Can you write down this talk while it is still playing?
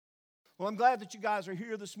Well, I'm glad that you guys are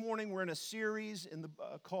here this morning. We're in a series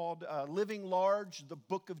called Living Large, the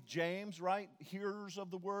book of James, right? Hearers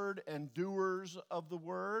of the word and doers of the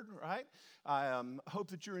word, right? I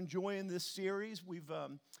hope that you're enjoying this series.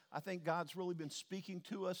 I think God's really been speaking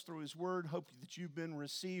to us through his word. Hope that you've been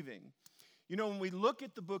receiving. You know, when we look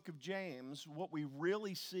at the book of James, what we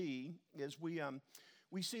really see is we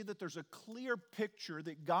see that there's a clear picture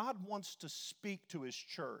that God wants to speak to his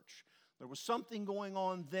church. There was something going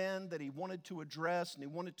on then that he wanted to address and he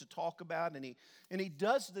wanted to talk about, and he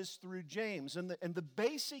does this through James. And the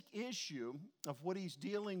basic issue of what he's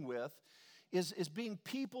dealing with is being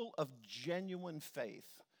people of genuine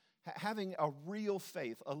faith, having a real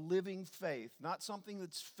faith, a living faith, not something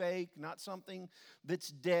that's fake, not something that's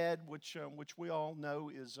dead, which we all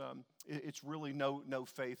know is it's really no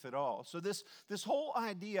faith at all. So this whole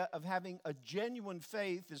idea of having a genuine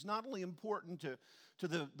faith is not only important to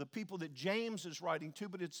the people that James is writing to,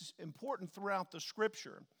 but it's important throughout the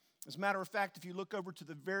Scripture. As a matter of fact, if you look over to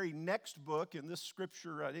the very next book, in this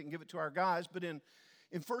Scripture, I didn't give it to our guys, but in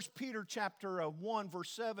 1 Peter chapter 1, verse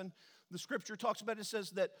 7, the Scripture talks about, it says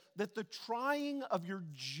that the trying of your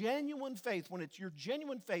genuine faith, when it's your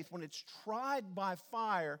genuine faith, when it's tried by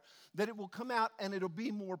fire, that it will come out and it'll be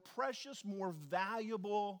more precious, more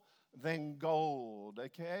valuable than gold,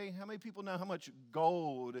 okay? How many people know how much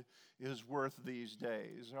gold is worth these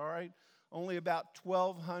days, all right? Only about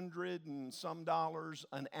 $1,200 and some dollars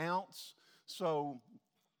an ounce. So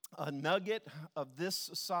a nugget of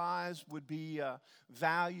this size would be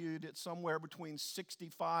valued at somewhere between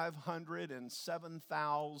 $6,500 and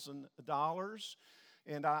 $7,000.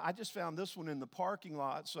 And I just found this one in the parking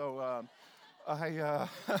lot, so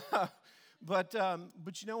But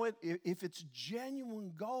you know what? If it's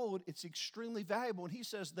genuine gold, it's extremely valuable. And he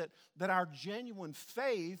says that our genuine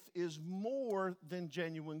faith is more than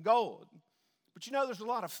genuine gold. But you know, there's a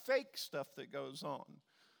lot of fake stuff that goes on.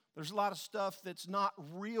 There's a lot of stuff that's not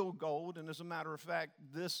real gold. And as a matter of fact,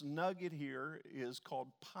 this nugget here is called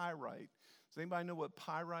pyrite. Does anybody know what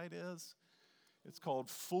pyrite is? It's called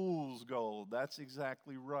fool's gold. That's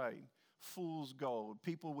exactly right. Fool's gold.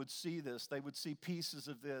 People would see this, they would see pieces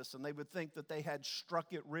of this, and they would think that they had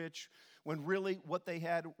struck it rich, when really what they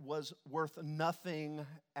had was worth nothing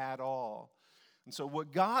at all. And so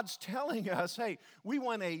what God's telling us, hey, we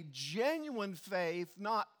want a genuine faith,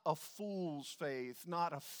 not a fool's faith,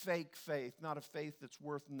 not a fake faith, not a faith that's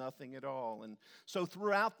worth nothing at all. And so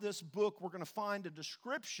throughout this book, we're going to find a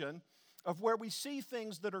description of where we see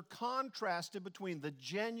things that are contrasted between the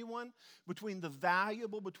genuine, between the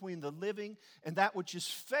valuable, between the living, and that which is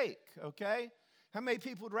fake, okay? How many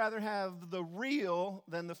people would rather have the real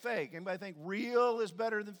than the fake? Anybody think real is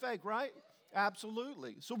better than fake, right?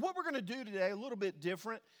 Absolutely. So what we're going to do today, a little bit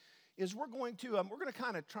different, is we're going to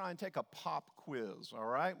kind of try and take a pop quiz, all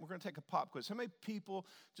right? We're going to take a pop quiz. How many people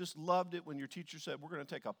just loved it when your teacher said, we're going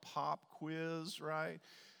to take a pop quiz, right?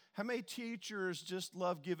 How many teachers just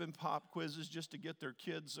love giving pop quizzes just to get their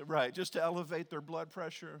kids, right, just to elevate their blood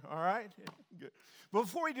pressure, all right? Good. But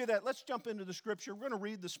before we do that, let's jump into the Scripture. We're going to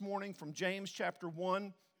read this morning from James chapter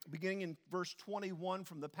 1, beginning in verse 21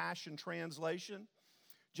 from the Passion Translation.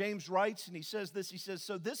 James writes, and he says this, he says,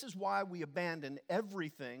 "So this is why we abandon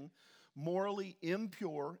everything morally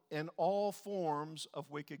impure and all forms of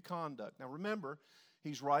wicked conduct." Now remember,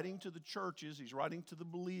 he's writing to the churches, he's writing to the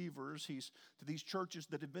believers, he's to these churches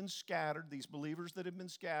that have been scattered, these believers that have been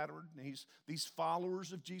scattered, and these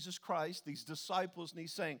followers of Jesus Christ, these disciples, and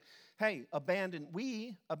he's saying, hey,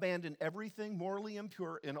 we abandon everything morally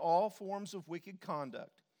impure in all forms of wicked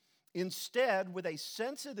conduct. Instead, with a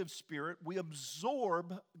sensitive spirit, we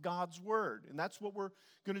absorb God's word. And that's what we're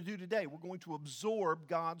going to do today. We're going to absorb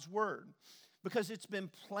God's word, because it's been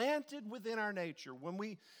planted within our nature. When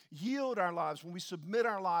we yield our lives, when we submit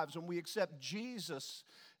our lives, when we accept Jesus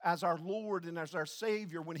as our Lord and as our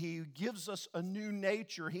Savior, when he gives us a new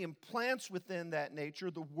nature, he implants within that nature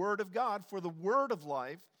the word of God. For the word of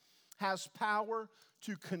life has power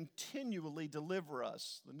to continually deliver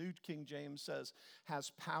us. The New King James says, has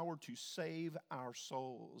power to save our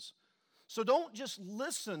souls. So don't just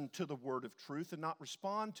listen to the word of truth and not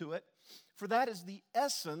respond to it, for that is the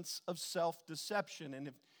essence of self-deception. And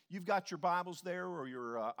if you've got your Bibles there or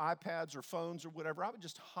your iPads or phones or whatever, I would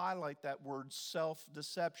just highlight that word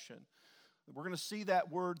self-deception. We're going to see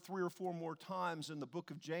that word 3 or 4 more times in the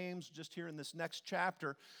book of James, just here in this next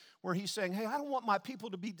chapter, where he's saying, hey, I don't want my people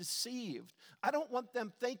to be deceived. I don't want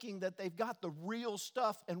them thinking that they've got the real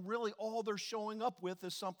stuff, and really all they're showing up with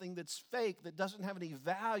is something that's fake, that doesn't have any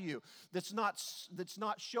value, that's not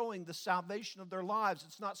showing the salvation of their lives.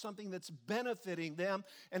 It's not something that's benefiting them,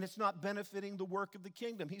 and it's not benefiting the work of the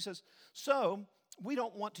kingdom. He says, so we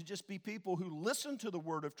don't want to just be people who listen to the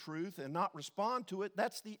word of truth and not respond to it.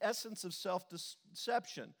 That's the essence of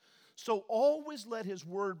self-deception. So always let his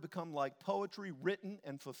word become like poetry written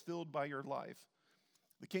and fulfilled by your life.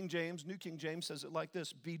 The King James, New King James says it like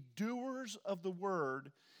this: be doers of the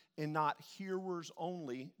word and not hearers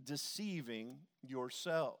only, deceiving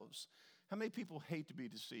yourselves. How many people hate to be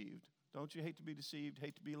deceived? Don't you hate to be deceived,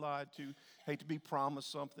 hate to be lied to, hate to be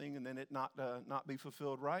promised something and then it not be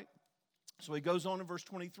fulfilled, right? So he goes on in verse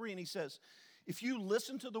 23 and he says, if you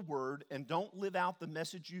listen to the word and don't live out the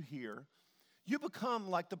message you hear, you become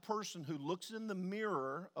like the person who looks in the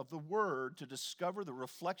mirror of the word to discover the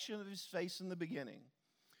reflection of his face in the beginning.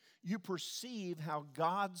 You perceive how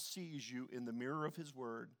God sees you in the mirror of his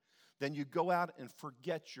word. Then you go out and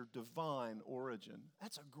forget your divine origin.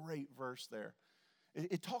 That's a great verse there.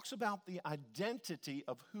 It talks about the identity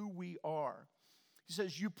of who we are. He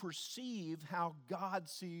says, you perceive how God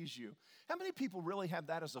sees you. How many people really have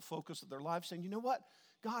that as a focus of their life, saying, you know what?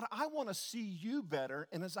 God, I want to see you better,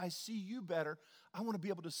 and as I see you better, I want to be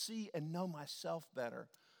able to see and know myself better.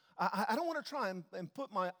 I don't want to try and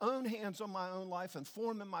put my own hands on my own life and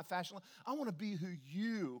form in my fashion. I want to be who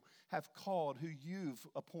you have called, who you've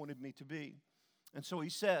appointed me to be. And so he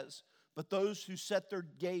says, but those who set their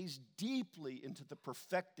gaze deeply into the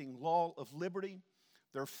perfecting law of liberty,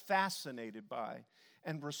 they're fascinated by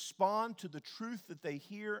and respond to the truth that they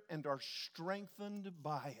hear and are strengthened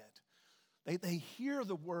by it. They hear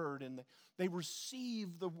the word and they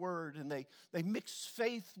receive the word and they mix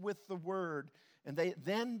faith with the word. And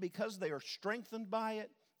then, because they are strengthened by it,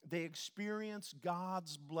 they experience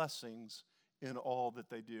God's blessings in all that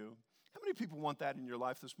they do. How many people want that in your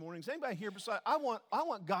life this morning? Is anybody here beside? I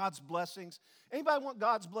want God's blessings. Anybody want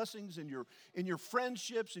God's blessings in your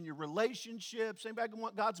friendships, in your relationships? Anybody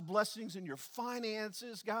want God's blessings in your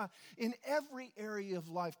finances? God, in every area of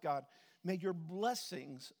life, God, may your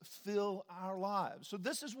blessings fill our lives. So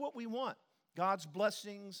this is what we want, God's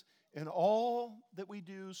blessings in all that we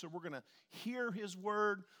do. So we're going to hear his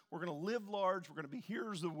word. We're going to live large. We're going to be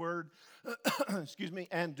hearers of the word,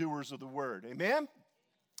 and doers of the word. Amen?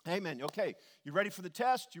 Amen. Okay, you ready for the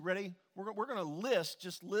test? You ready? We're going to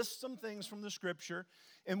list some things from the scripture.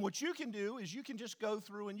 And what you can do is you can just go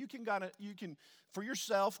through and you can for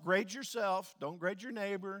yourself, grade yourself. Don't grade your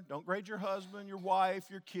neighbor. Don't grade your husband, your wife,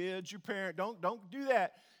 your kids, your parent. Don't do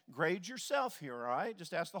that. Grade yourself here, all right?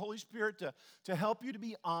 Just ask the Holy Spirit to help you to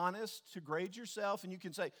be honest, to grade yourself. And you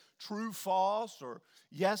can say true, false, or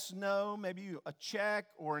yes, no, maybe a check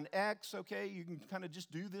or an X, okay? You can kind of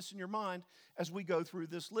just do this in your mind as we go through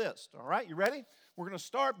this list, all right? You ready? We're going to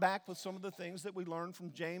start back with some of the things that we learned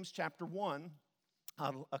from James chapter 1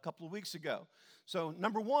 a couple of weeks ago. So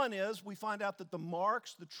number one is we find out that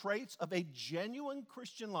the traits of a genuine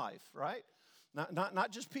Christian life, right?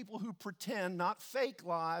 Not just people who pretend, not fake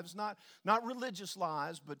lives, not religious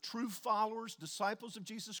lives, but true followers, disciples of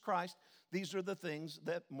Jesus Christ. These are the things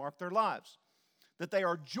that mark their lives. That they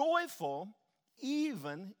are joyful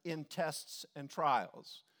even in tests and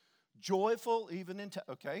trials. Joyful even in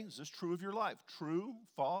okay, is this true of your life? True,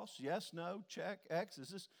 false, yes, no, check, X.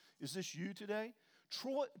 Is this you today?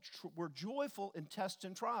 We're joyful in tests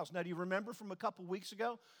and trials. Now, do you remember from a couple weeks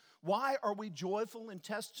ago? Why are we joyful in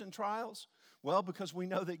tests and trials? Well, because we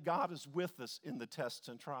know that God is with us in the tests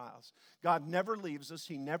and trials. God never leaves us.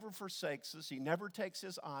 He never forsakes us. He never takes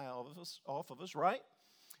his eye off of us, right?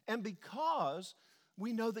 And because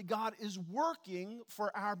we know that God is working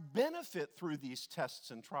for our benefit through these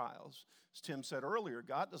tests and trials. As Tim said earlier,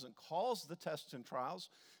 God doesn't cause the tests and trials,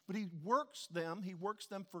 but he works them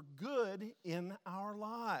for good in our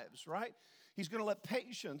lives, right? He's going to let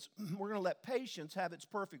we're going to let patience have its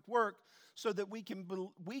perfect work so that we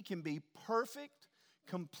can be perfect,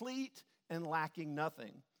 complete, and lacking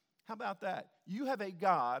nothing. How about that? You have a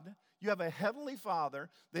God, you have a heavenly Father,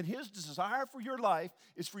 that his desire for your life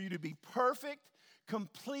is for you to be perfect,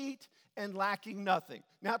 complete, and lacking nothing.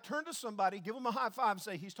 Now turn to somebody, give them a high five and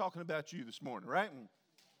say, he's talking about you this morning, right? And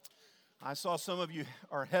I saw some of you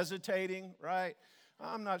are hesitating, right?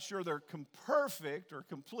 I'm not sure they're perfect or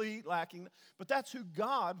complete, lacking, but that's who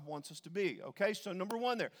God wants us to be, okay? So number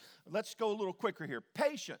one there. Let's go a little quicker here.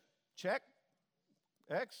 Patient, check.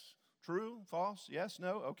 X, true, false, yes,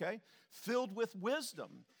 no, okay. Filled with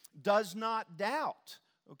wisdom, does not doubt,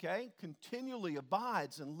 okay? Continually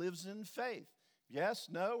abides and lives in faith. Yes,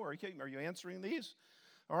 no, are you answering these?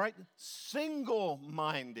 All right,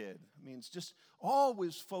 single-minded means just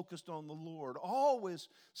always focused on the Lord, always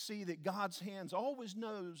see that God's hands, always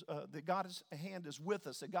knows that God's hand is with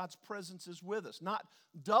us, that God's presence is with us, not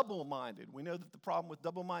double-minded. We know that the problem with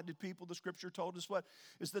double-minded people, the Scripture told us what,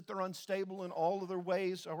 is that they're unstable in all of their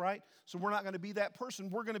ways, all right? So we're not going to be that person.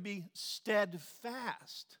 We're going to be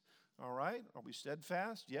steadfast, all right? Are we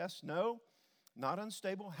steadfast? Yes, no, not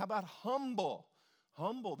unstable. How about humble?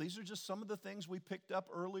 Humble. These are just some of the things we picked up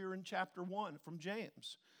earlier in chapter 1 from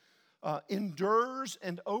James. Endures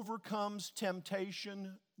and overcomes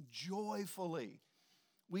temptation joyfully.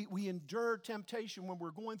 We endure temptation when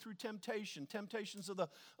we're going through temptation, temptations of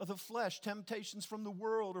the flesh, temptations from the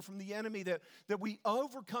world or from the enemy, that we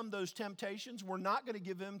overcome those temptations. We're not going to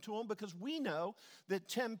give in to them because we know that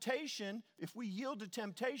temptation, if we yield to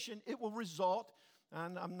temptation, it will result,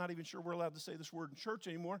 and I'm not even sure we're allowed to say this word in church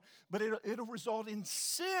anymore, but it'll result in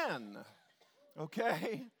sin,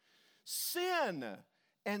 okay? Sin.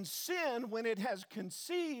 And sin, when it has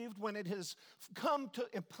conceived, when it has come to,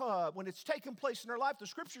 when it's taken place in our life, the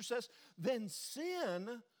Scripture says, then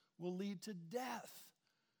sin will lead to death.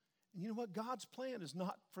 And you know what? God's plan is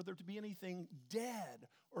not for there to be anything dead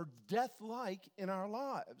or death-like in our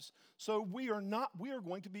lives. So we are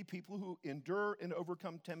going to be people who endure and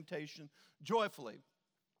overcome temptation joyfully.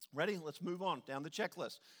 Ready? Let's move on down the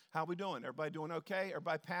checklist. How are we doing? Everybody doing okay?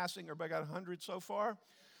 Everybody passing? Everybody got 100 so far?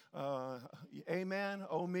 Amen,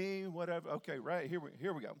 oh me, whatever. Okay, right, here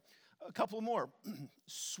we go. A couple more.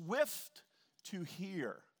 Swift to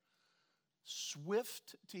hear.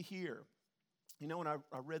 Swift to hear. You know, when I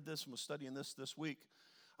read this and was studying this week,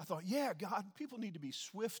 I thought, yeah, God, people need to be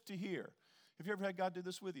swift to hear. Have you ever had God do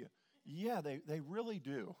this with you? Yeah, they really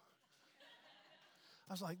do.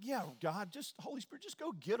 I was like, yeah, God, just Holy Spirit, just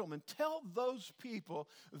go get them and tell those people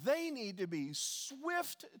they need to be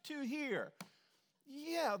swift to hear.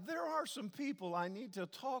 Yeah, there are some people I need to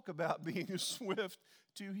talk about being swift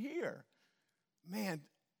to hear. Man,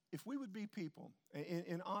 if we would be people,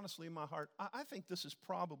 and honestly in my heart, I think this is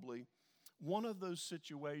probably one of those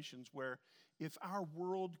situations where if our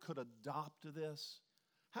world could adopt this,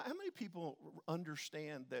 how many people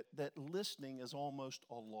understand that listening is almost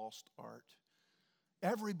a lost art?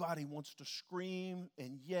 Everybody wants to scream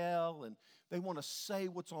and yell, and they want to say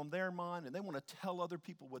what's on their mind, and they want to tell other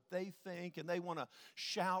people what they think, and they want to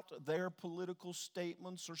shout their political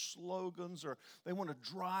statements or slogans, or they want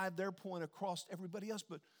to drive their point across to everybody else.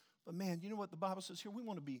 But man, you know what the Bible says here? We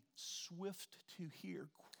want to be swift to hear,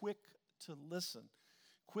 quick to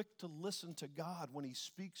listen to God when He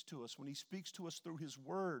speaks to us, when He speaks to us through His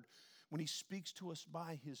Word, when He speaks to us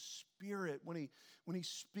by His Spirit, when he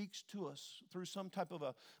speaks to us through some type of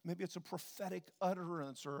maybe it's a prophetic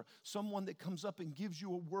utterance or someone that comes up and gives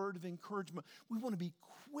you a word of encouragement. We want to be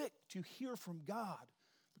quick to hear from God.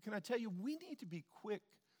 But can I tell you, we need to be quick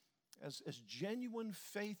as genuine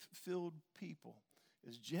faith-filled people,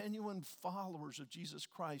 as genuine followers of Jesus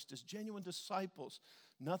Christ, as genuine disciples,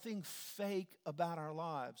 nothing fake about our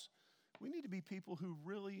lives. We need to be people who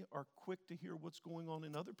really are quick to hear what's going on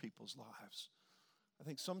in other people's lives. I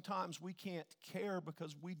think sometimes we can't care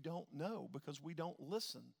because we don't know, because we don't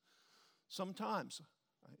listen. Sometimes,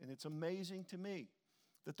 and it's amazing to me,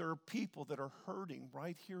 that there are people that are hurting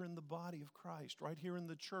right here in the body of Christ, right here in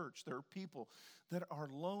the church. There are people that are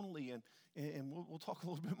lonely, and we'll talk a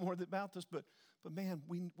little bit more about this, but man,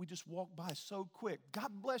 we just walk by so quick. God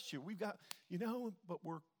bless you. We've got, but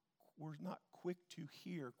we're not quick to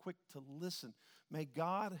hear, quick to listen. May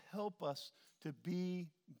God help us to be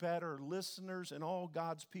better listeners. And all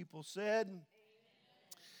God's people said, amen.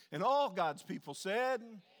 And all God's people said,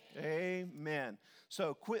 amen.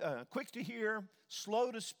 So quick to hear,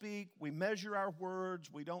 slow to speak. We measure our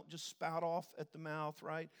words. We don't just spout off at the mouth,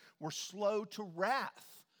 right? We're slow to wrath.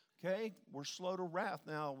 Okay, we're slow to wrath.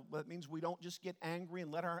 Now, that means we don't just get angry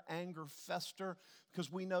and let our anger fester,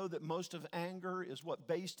 because we know that most of anger is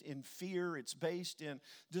based in fear. It's based in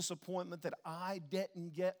disappointment that I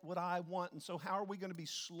didn't get what I want. And so how are we going to be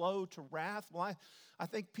slow to wrath? Well, I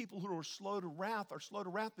think people who are slow to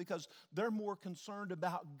wrath because they're more concerned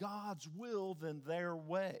about God's will than their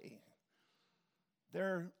way.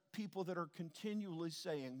 They're people that are continually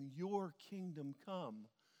saying, your kingdom come.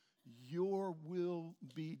 Your will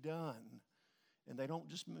be done. And they don't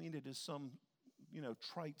just mean it as some,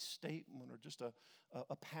 trite statement or just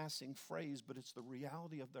a passing phrase, but it's the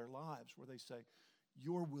reality of their lives where they say,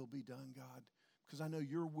 your will be done, God, because I know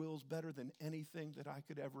your will's better than anything that I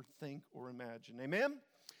could ever think or imagine. Amen?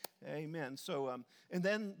 Amen. So, and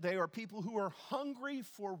then they are people who are hungry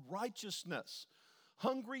for righteousness,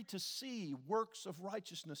 hungry to see works of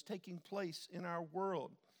righteousness taking place in our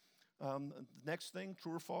world. Next thing,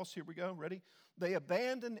 true or false, here we go, ready? They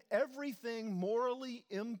abandon everything morally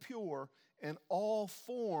impure and all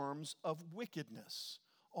forms of wickedness,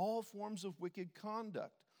 all forms of wicked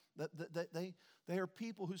conduct. They are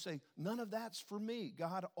people who say, none of that's for me.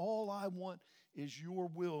 God, all I want is your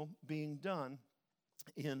will being done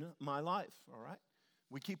in my life, all right?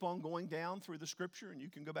 We keep on going down through the scripture, and you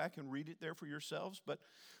can go back and read it there for yourselves, but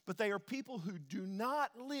they are people who do not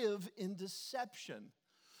live in deception.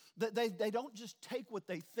 They don't just take what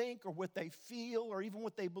they think or what they feel or even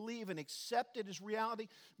what they believe and accept it as reality,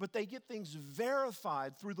 but they get things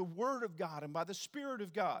verified through the Word of God and by the Spirit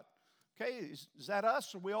of God. Okay, is that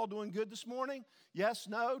us? Are we all doing good this morning? Yes,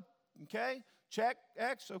 no? Okay, check,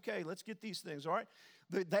 X. Okay, let's get these things, all right?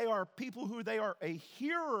 They are people who they are a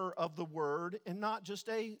hearer of the Word and not just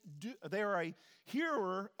they are a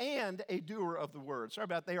hearer and a doer of the Word. Sorry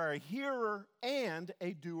about that. They are a hearer and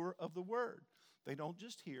a doer of the Word. They don't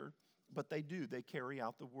just hear, but they do. They carry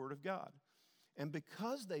out the Word of God. And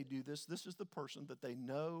because they do this, this is the person that they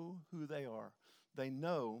know who they are. They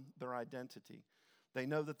know their identity. They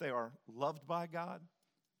know that they are loved by God.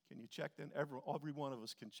 Can you check that? Every one of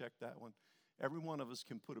us can check that one. Every one of us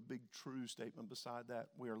can put a big true statement beside that.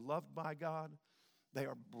 We are loved by God. They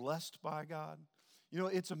are blessed by God. You know,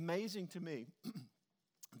 it's amazing to me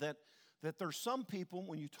that there's some people,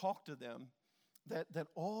 when you talk to them, that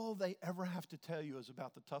all they ever have to tell you is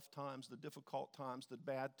about the tough times, the difficult times, the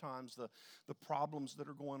bad times, the problems that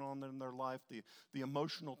are going on in their life, the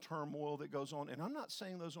emotional turmoil that goes on. And I'm not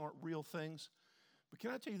saying those aren't real things, but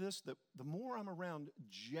can I tell you this, that the more I'm around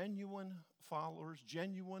genuine followers,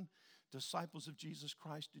 genuine disciples of Jesus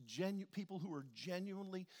Christ, people who are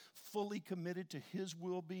genuinely, fully committed to His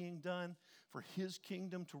will being done, for His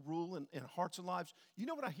kingdom to rule in hearts and lives, you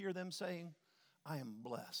know what I hear them saying? I am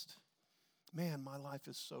blessed. Man, my life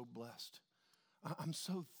is so blessed. I'm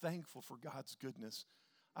so thankful for God's goodness.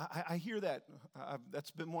 I hear that.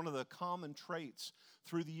 That's been one of the common traits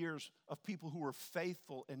through the years of people who are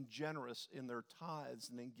faithful and generous in their tithes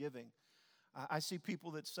and in giving. I see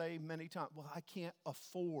people that say many times, well, I can't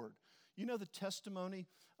afford. You know the testimony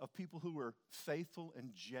of people who are faithful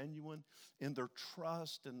and genuine in their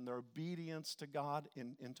trust and their obedience to God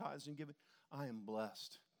in tithes and giving? I am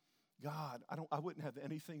blessed. God, I wouldn't have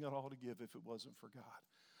anything at all to give if it wasn't for God.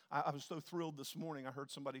 I was so thrilled this morning. I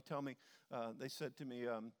heard somebody tell me, they said to me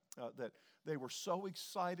that they were so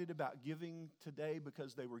excited about giving today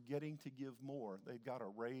because they were getting to give more. They got a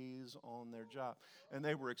raise on their job, and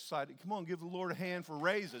they were excited. Come on, give the Lord a hand for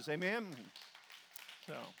raises. Amen?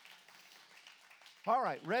 So, all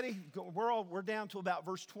right, ready? We're down to about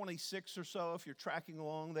verse 26 or so, if you're tracking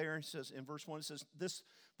along there. It says, in verse 1, it says,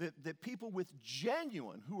 that people with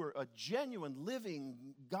who are a genuine, living,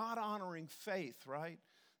 God-honoring faith, right?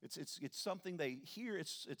 It's something they hear.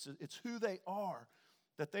 It's who they are.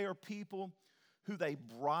 That they are people who they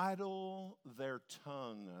bridle their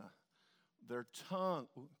tongue. Their tongue.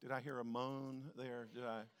 Did I hear a moan there? Did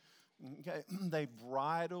I? Okay. They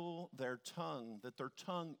bridle their tongue. That their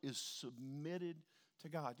tongue is submitted to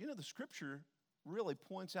God. You know, the Scripture really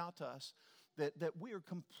points out to us that we are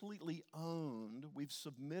completely owned. We've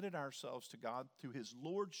submitted ourselves to God through His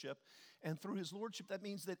Lordship. And through His Lordship, that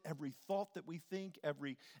means that every thought that we think,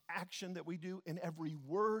 every action that we do, and every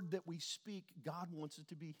word that we speak, God wants it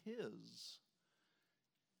to be His.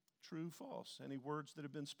 True, false? Any words that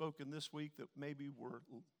have been spoken this week that maybe were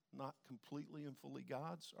not completely and fully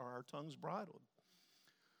God's? Are our tongues bridled?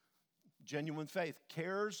 Genuine faith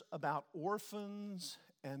cares about orphans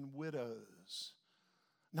and widows.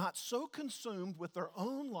 Not so consumed with their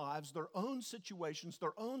own lives, their own situations,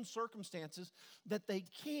 their own circumstances, that they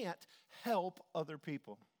can't help other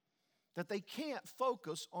people, that they can't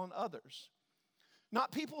focus on others.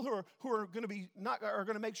 Not people who are going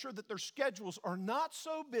to make sure that their schedules are not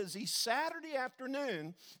so busy Saturday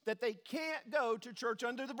afternoon that they can't go to church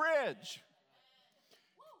under the bridge.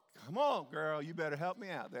 Come on, girl, you better help me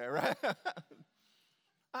out there, right?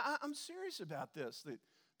 I'm serious about this.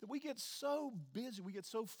 That we get so busy, we get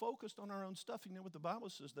so focused on our own stuff. You know what the Bible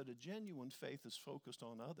says, that a genuine faith is focused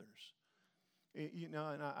on others. You know,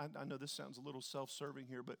 and I know this sounds a little self-serving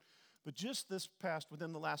here, but just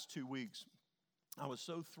within the last 2 weeks, I was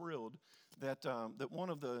so thrilled that one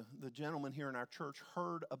of the gentlemen here in our church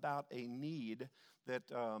heard about a need that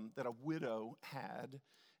a widow had,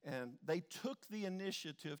 and they took the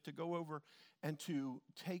initiative to go over and to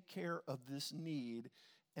take care of this need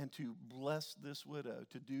and to bless this widow,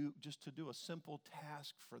 to do a simple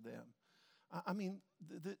task for them. I mean,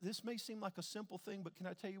 this may seem like a simple thing, but can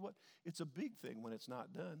I tell you what? It's a big thing when it's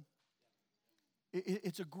not done.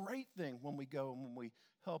 It's a great thing when we go and when we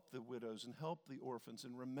help the widows and help the orphans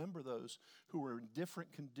and remember those who are in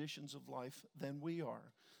different conditions of life than we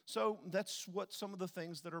are. So that's what some of the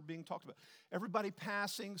things that are being talked about. Everybody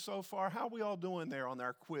passing so far? How are we all doing there on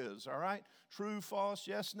our quiz? All right? True, false,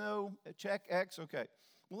 yes, no, check, X. Okay.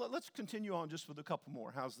 Well, let's continue on just with a couple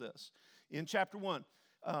more. How's this? In chapter 1,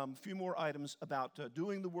 a few more items about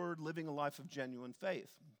doing the word, living a life of genuine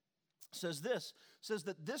faith. Says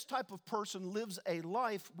that this type of person lives a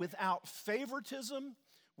life without favoritism,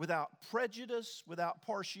 without prejudice, without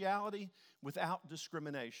partiality, without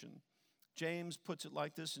discrimination. James puts it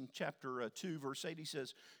like this in chapter 2, verse 8. He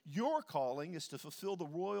says, your calling is to fulfill the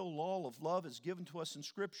royal law of love as given to us in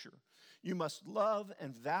Scripture. You must love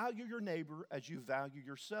and value your neighbor as you value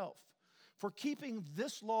yourself. For keeping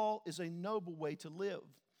this law is a noble way to live.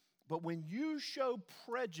 But when you show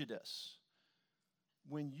prejudice,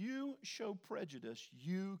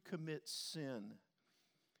 you commit sin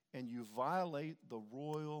and you violate the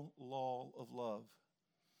royal law of love.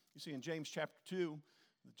 You see, in James chapter 2,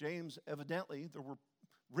 James, evidently, there were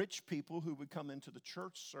rich people who would come into the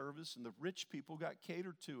church service, and the rich people got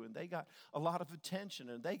catered to, and they got a lot of attention,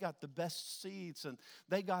 and they got the best seats, and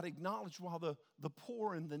they got acknowledged, while the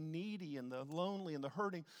poor and the needy and the lonely and the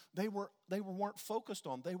hurting, they weren't focused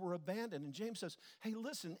on. They were abandoned. And James says, hey,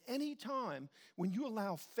 listen, anytime when you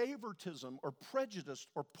allow favoritism or prejudice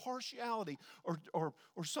or partiality or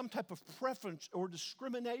some type of preference or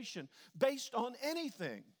discrimination based on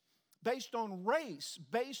anything, based on race,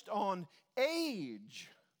 based on age.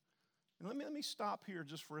 And let me stop here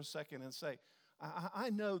just for a second and say, I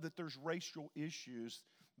know that there's racial issues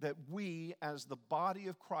that we, as the body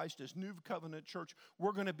of Christ, as New Covenant Church,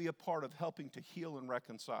 we're going to be a part of helping to heal and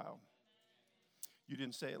reconcile. You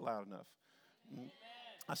didn't say it loud enough.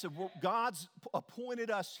 I said, well, God's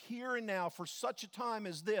appointed us here and now for such a time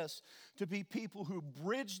as this to be people who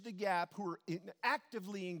bridge the gap, who are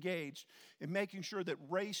actively engaged in making sure that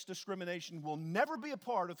race discrimination will never be a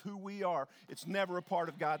part of who we are. It's never a part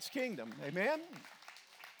of God's kingdom. Amen?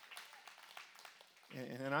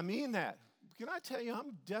 And I mean that. Can I tell you,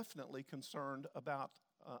 I'm definitely concerned about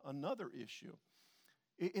another issue.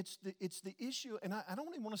 It's the issue, and I don't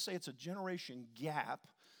even want to say it's a generation gap,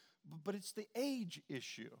 but it's the age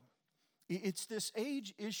issue. It's this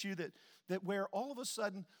age issue that where all of a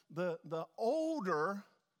sudden the older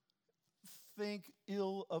think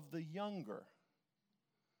ill of the younger.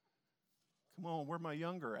 Come on, where my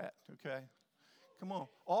younger at, okay? Come on.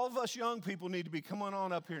 All of us young people need to be coming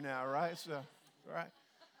on up here now, right? So,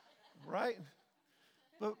 right?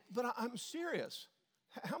 But I'm serious.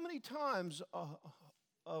 How many times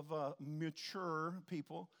of mature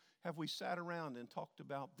people have we sat around and talked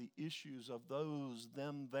about the issues of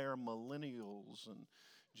their millennials and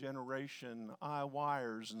generation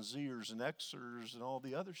I-Yers and Zers and Xers and all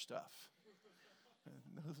the other stuff?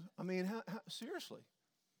 I mean, seriously.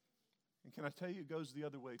 And can I tell you, it goes the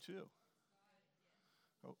other way too.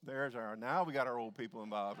 Oh, now we got our old people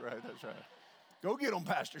involved, right? That's right. Go get them,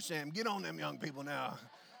 Pastor Sam. Get on them young people now.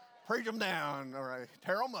 Preach them down, all right.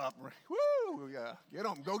 Tear them up. Woo, yeah. Get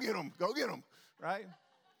them. Go get them, right?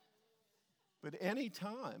 But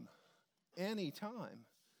anytime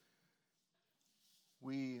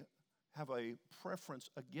we have a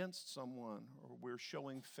preference against someone, or we're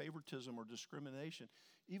showing favoritism or discrimination,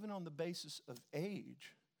 even on the basis of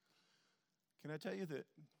age, can I tell you that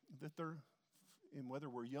they're, and whether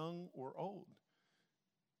we're young or old,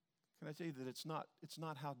 can I tell you that it's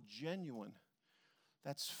not how genuine?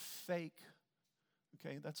 That's fake.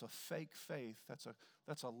 Okay, that's a fake faith.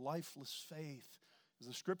 That's a lifeless faith. As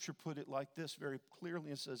the Scripture put it like this very clearly,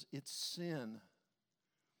 it says, it's sin,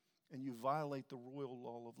 and you violate the royal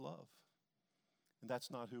law of love. And that's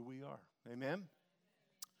not who we are. Amen?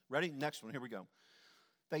 Ready? Next one. Here we go.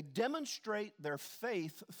 They demonstrate their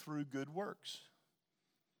faith through good works.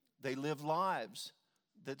 They live lives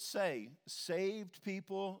that say, saved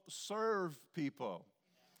people serve people.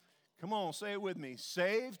 Come on, say it with me.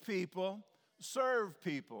 Saved people serve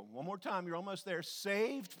people. One more time, you're almost there.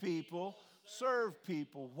 Saved people serve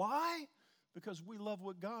people. Why? Because we love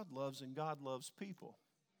what God loves, and God loves people.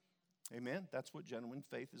 Amen? That's what genuine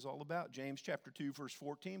faith is all about. James chapter 2, verse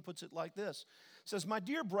 14 puts it like this. It says, my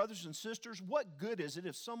dear brothers and sisters, what good is it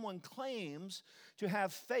if someone claims to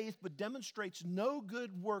have faith but demonstrates no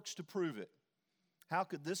good works to prove it? How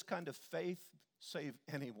could this kind of faith save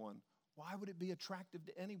anyone? Why would it be attractive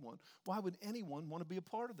to anyone? Why would anyone want to be a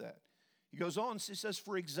part of that? He goes on, he says,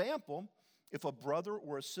 for example, if a brother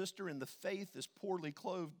or a sister in the faith is poorly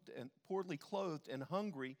clothed and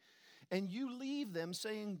hungry, and you leave them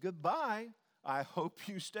saying goodbye, I hope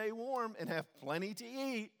you stay warm and have plenty to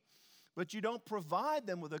eat, but you don't provide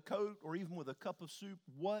them with a coat or even with a cup of soup,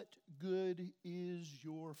 what good is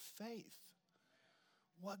your faith?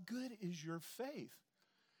 What good is your faith?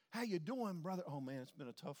 How you doing, brother? Oh, man, it's been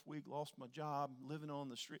a tough week. Lost my job, living on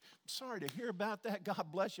the street. I'm sorry to hear about that. God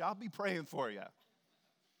bless you. I'll be praying for you.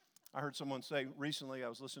 I heard someone say recently, I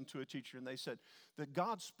was listening to a teacher, and they said that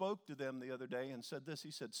God spoke to them the other day and said this.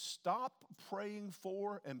 He said, stop praying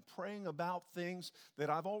for and praying about things that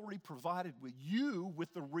I've already provided with you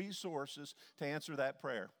with the resources to answer that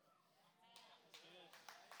prayer.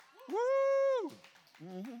 Woo!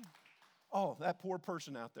 Mm-hmm. Oh, that poor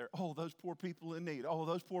person out there. Oh, those poor people in need. Oh,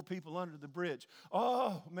 those poor people under the bridge.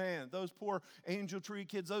 Oh, man, those poor Angel Tree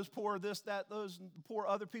kids, those poor this, that, those poor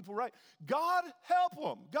other people, right? God, help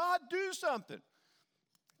them. God, do something.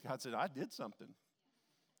 God said, I did something.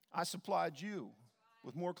 I supplied you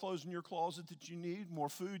with more clothes in your closet that you need, more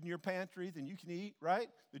food in your pantry than you can eat, right?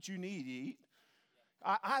 That you need to eat.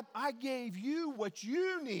 I gave you what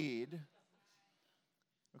you need.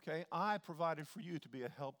 Okay, I provided for you to be a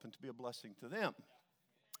help and to be a blessing to them.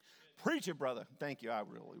 Preach it, brother. Thank you, I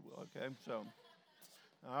really will, okay? So,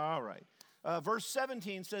 all right. Verse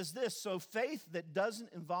 17 says this, so faith that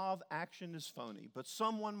doesn't involve action is phony. But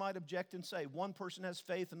someone might object and say, one person has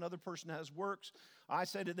faith, another person has works. I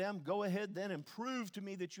say to them, go ahead then and prove to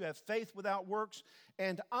me that you have faith without works,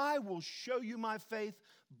 and I will show you my faith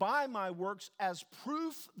by my works as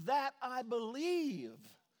proof that I believe.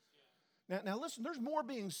 Now listen, there's more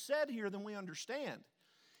being said here than we understand.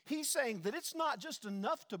 He's saying that it's not just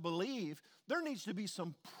enough to believe. There needs to be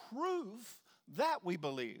some proof that we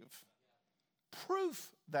believe.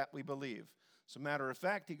 Proof that we believe. As a matter of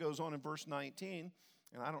fact, he goes on in verse 19,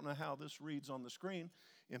 and I don't know how this reads on the screen.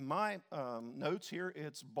 In my notes here,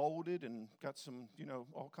 it's bolded and got some,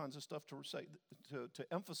 all kinds of stuff to say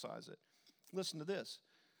to emphasize it. Listen to this.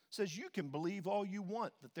 It says, you can believe all you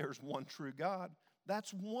want that there's one true God.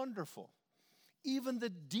 That's wonderful. Even the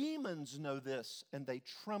demons know this, and they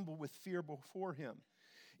tremble with fear before him.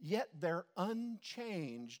 Yet they're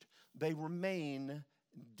unchanged. They remain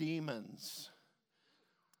demons.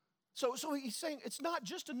 So he's saying it's not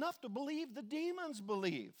just enough to believe, the demons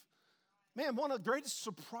believe. Man, one of the greatest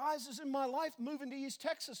surprises in my life moving to East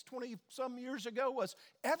Texas 20-some years ago was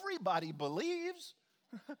everybody believes.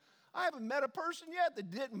 I haven't met a person yet that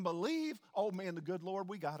didn't believe. Oh, man, the good Lord,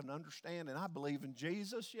 we got an understanding. I believe in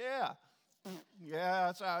Jesus, yeah. Yeah,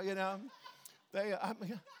 that's how, yeah,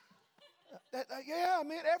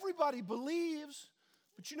 man, everybody believes.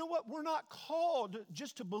 But you know what? We're not called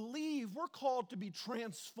just to believe. We're called to be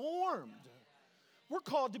transformed. We're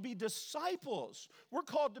called to be disciples. We're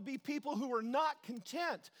called to be people who are not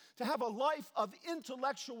content to have a life of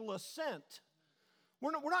intellectual assent.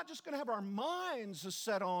 We're not just going to have our minds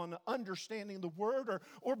set on understanding the Word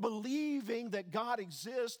or believing that God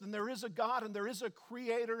exists and there is a God and there is a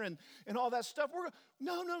Creator and all that stuff.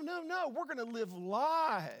 No. We're going to live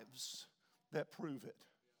lives that prove it.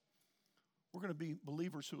 We're going to be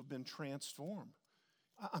believers who have been transformed.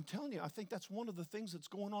 I'm telling you, I think that's one of the things that's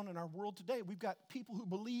going on in our world today. We've got people who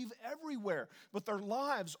believe everywhere, but their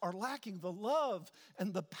lives are lacking the love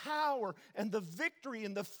and the power and the victory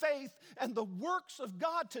and the faith and the works of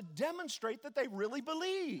God to demonstrate that they really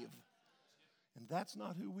believe. And that's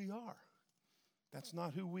not who we are. That's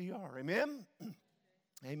not who we are. Amen?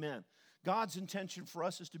 Amen. God's intention for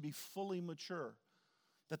us is to be fully mature,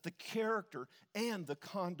 that the character and the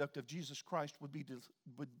conduct of Jesus Christ would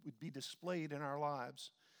be displayed in our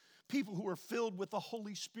lives. People who are filled with the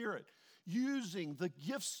Holy Spirit, using the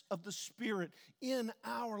gifts of the Spirit in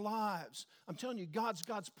our lives. I'm telling you, God's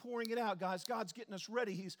pouring it out, guys. God's getting us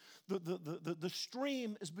ready. The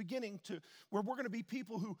stream is beginning to, where we're going to be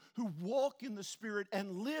people who walk in the Spirit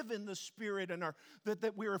and live in the Spirit and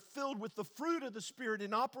that we are filled with the fruit of the Spirit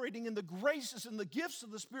and operating in the graces and the gifts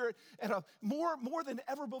of the Spirit at a more than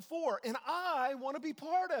ever before. And I want to be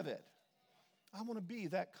part of it. I want to be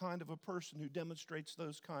that kind of a person who demonstrates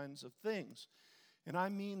those kinds of things. And I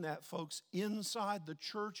mean that, folks, inside the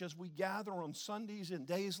church as we gather on Sundays and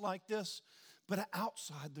days like this, but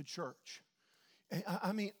outside the church.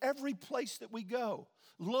 I mean, every place that we go,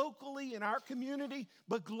 locally in our community,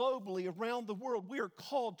 but globally around the world, we are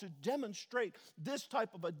called to demonstrate this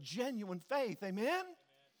type of a genuine faith. Amen?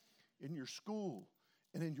 In your school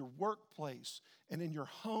and in your workplace and in your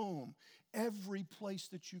home, every place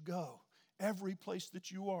that you go, every place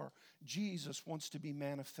that you are, Jesus wants to be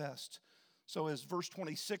manifest. So as verse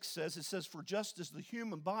 26 says, it says, for just as the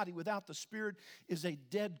human body without the Spirit is a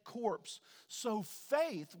dead corpse, so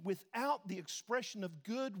faith without the expression of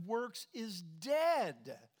good works is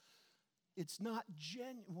dead. It's not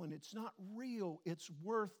genuine, it's not real, it's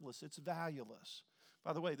worthless, it's valueless.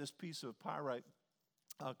 By the way, this piece of pyrite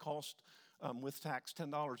cost with tax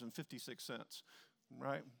 $10.56,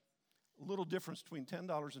 right? A little difference between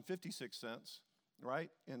 $10.56, right,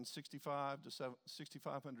 and $6,500 to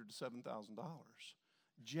 $7,000.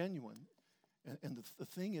 Genuine. And the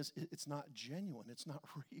thing is, it's not genuine. It's not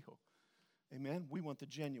real. Amen? We want the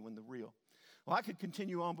genuine, the real. Well, I could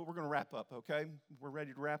continue on, but we're going to wrap up, okay? We're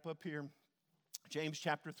ready to wrap up here. James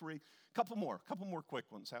chapter 3. Couple more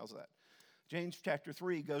quick ones. How's that? James chapter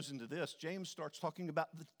 3 goes into this. James starts talking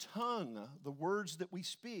about the tongue, the words that we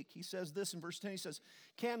speak. He says this in verse 10. He says,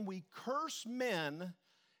 can we curse men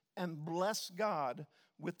and bless God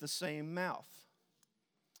with the same mouth?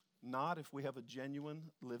 Not if we have a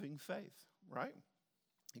genuine living faith, right?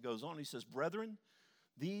 He goes on, he says, brethren,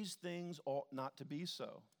 these things ought not to be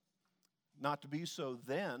so. Not to be so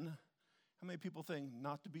then. How many people think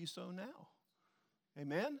not to be so now?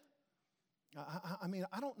 Amen? I mean,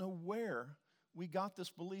 I don't know where we got this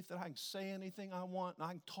belief that I can say anything I want, and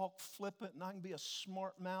I can talk flippant, and I can be a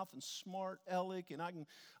smart mouth and smart aleck, and I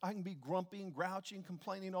can be grumpy and grouchy and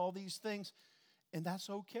complaining all these things, and that's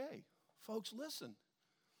okay. Folks, listen,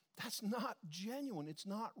 that's not genuine. It's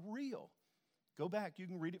not real. Go back. You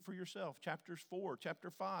can read it for yourself. Chapter 4, chapter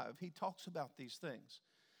 5, he talks about these things.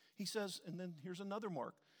 He says, and then here's another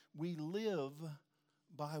mark. We live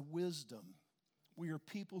by wisdom. We are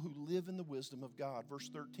people who live in the wisdom of God. Verse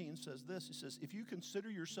 13 says this. He says, if you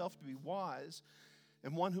consider yourself to be wise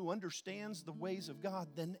and one who understands the ways of God,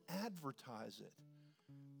 then advertise it.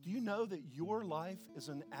 Do you know that your life is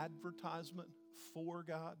an advertisement for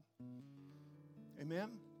God?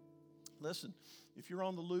 Amen? Listen, if you're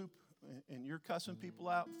on the loop and you're cussing people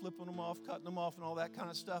out, flipping them off, cutting them off, and all that kind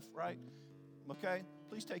of stuff, right? Okay?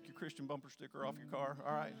 Please take your Christian bumper sticker off your car.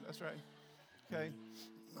 All right? That's right. Okay?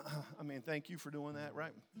 I mean, thank you for doing that,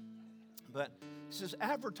 right? But he says,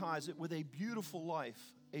 advertise it with a beautiful life,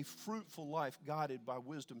 a fruitful life guided by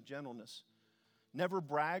wisdom, gentleness. Never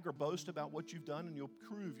brag or boast about what you've done, and you'll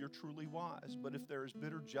prove you're truly wise. But if there is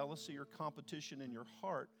bitter jealousy or competition in your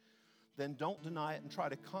heart, then don't deny it and try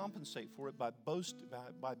to compensate for it by boasting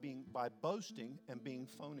and being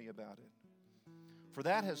phony about it. For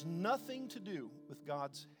that has nothing to do with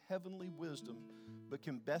God's heavenly wisdom, but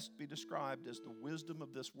can best be described as the wisdom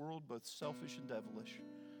of this world, both selfish and devilish.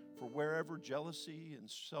 For wherever jealousy and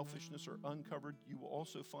selfishness are uncovered, you will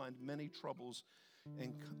also find many troubles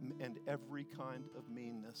and every kind of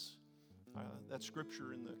meanness. That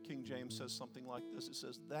scripture in the King James says something like this. It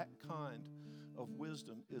says, that kind of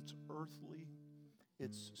wisdom, it's earthly,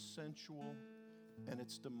 it's sensual, and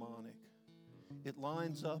it's demonic. It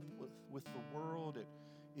lines up with the world.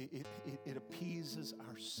 It appeases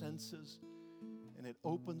our senses. And it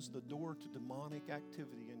opens the door to demonic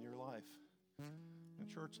activity in your life. And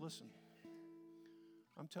church, listen.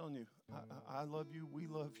 I'm telling you, I love you. We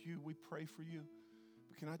love you. We pray for you.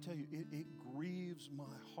 But can I tell you, it grieves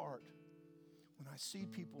my heart when I see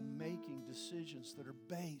people making decisions that are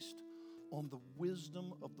based on the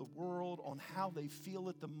wisdom of the world, on how they feel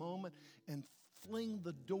at the moment, and fling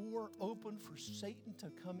the door open for Satan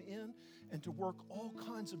to come in and to work all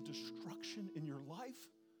kinds of destruction in your life.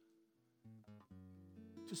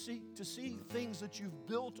 To see things that you've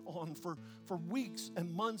built on for weeks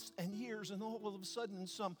and months and years, and all of a sudden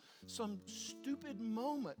some stupid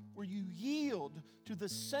moment where you yield to the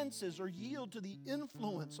senses or yield to the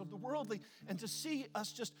influence of the worldly, and to see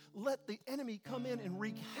us just let the enemy come in and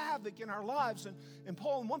wreak havoc in our lives. And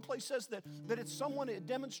Paul in one place says that it's someone that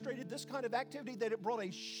demonstrated this kind of activity, that it brought a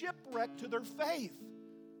shipwreck to their faith.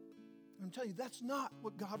 And I'm telling you, that's not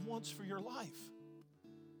what God wants for your life.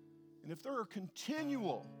 And if there are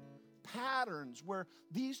continual patterns where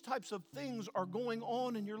these types of things are going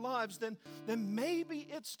on in your lives, then maybe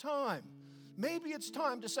it's time. Maybe it's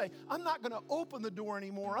time to say, I'm not going to open the door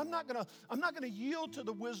anymore. I'm not going to yield to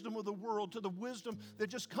the wisdom of the world, to the wisdom that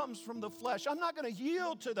just comes from the flesh. I'm not going to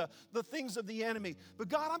yield to the things of the enemy. But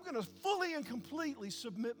God, I'm going to fully and completely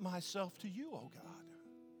submit myself to you, oh God.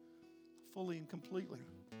 Fully and completely.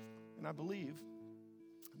 And I believe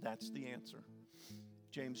that's the answer.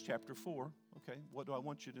 James chapter 4, okay, what do I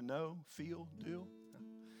want you to know, feel, do?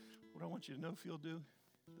 What do I want you to know, feel, do?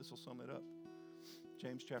 This will sum it up.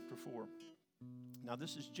 James chapter 4. Now,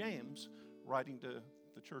 this is James writing to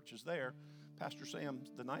the churches there. Pastor Sam,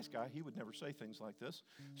 the nice guy, he would never say things like this.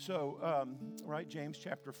 So, right, James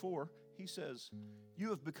chapter 4, he says, you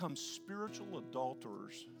have become spiritual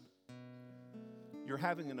adulterers. You're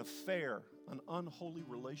having an affair, an unholy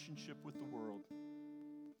relationship with the world.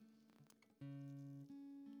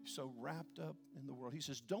 So wrapped up in the world. He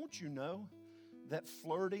says, don't you know that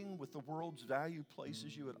flirting with the world's value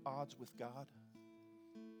places you at odds with God?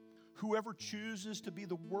 Whoever chooses to be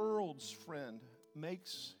the world's friend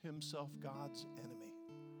makes himself God's enemy.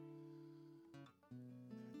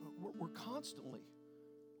 We're constantly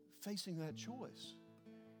facing that choice.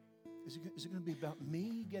 Is it going to be about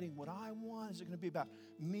me getting what I want? Is it going to be about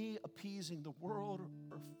me appeasing the world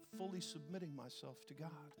or fully submitting myself to God?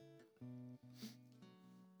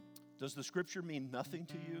 Does the scripture mean nothing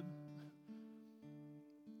to you?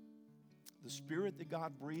 The Spirit that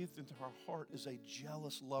God breathed into our heart is a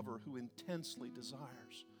jealous lover who intensely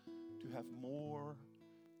desires to have more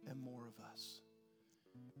and more of us.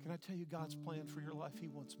 Can I tell you God's plan for your life? He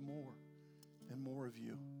wants more and more of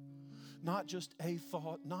you. Not just a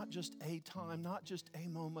thought, not just a time, not just a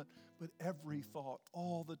moment, but every thought,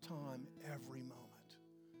 all the time, every moment.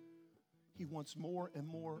 He wants more and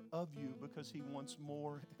more of you because He wants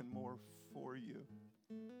more and more for you.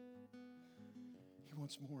 He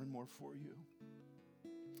wants more and more for you.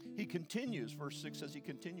 He continues, verse 6 says, He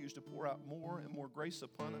continues to pour out more and more grace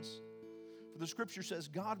upon us. For the scripture says,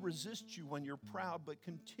 God resists you when you're proud, but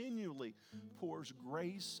continually pours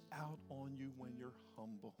grace out on you when you're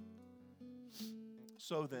humble.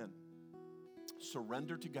 So then,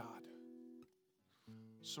 surrender to God.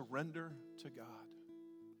 Surrender to God.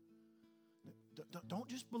 Don't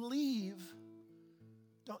just believe.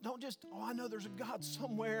 Don't just, I know there's a God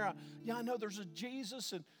somewhere. Yeah, I know there's a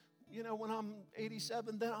Jesus, and, when I'm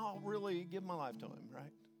 87, then I'll really give my life to Him,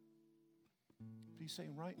 right? But He's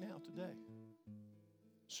saying right now, today,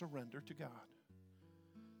 surrender to God.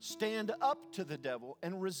 Stand up to the devil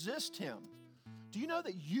and resist him. Do you know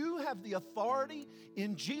that you have the authority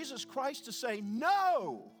in Jesus Christ to say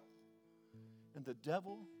no? And the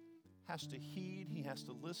devil has to heed, he has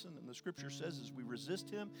to listen. And the scripture says as we resist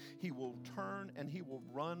him, he will turn and he will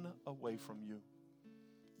run away from you.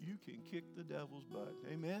 You can kick the devil's butt.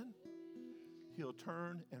 Amen? He'll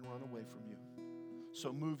turn and run away from you.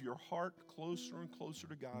 So move your heart closer and closer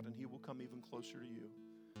to God, and He will come even closer to you.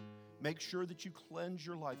 Make sure that you cleanse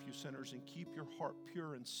your life, you sinners, and keep your heart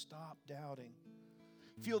pure and stop doubting.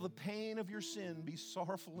 Feel the pain of your sin, be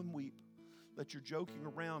sorrowful and weep. Let your joking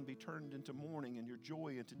around be turned into mourning and your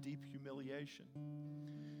joy into deep humiliation.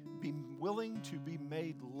 Be willing to be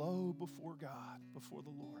made low before God, before the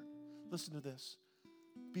Lord. Listen to this.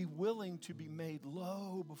 Be willing to be made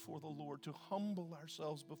low before the Lord, to humble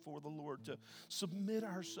ourselves before the Lord, to submit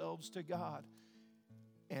ourselves to God,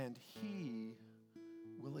 and He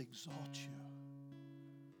will exalt you.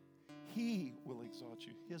 He will exalt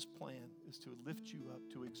you. His plan is to lift you up,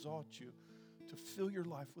 to exalt you, to fill your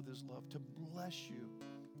life with His love, to bless you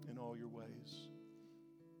in all your ways.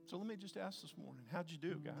 So let me just ask this morning, how'd you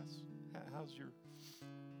do, guys? How's your,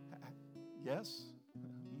 yes?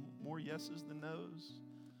 More yeses than nos?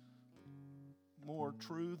 More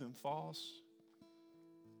true than false?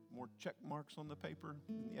 More check marks on the paper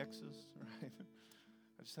than the X's, right?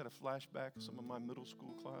 I just had a flashback of some of my middle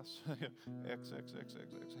school class. X, X, X,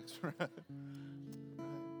 X, X, X, right?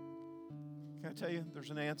 Can I tell you, there's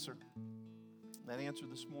an answer. That answer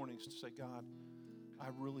this morning is to say, God, I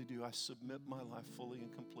really do. I submit my life fully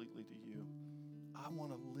and completely to you. I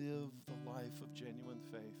want to live the life of genuine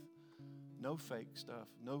faith. No fake stuff,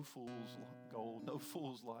 no fool's gold, no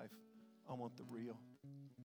fool's life. I want the real.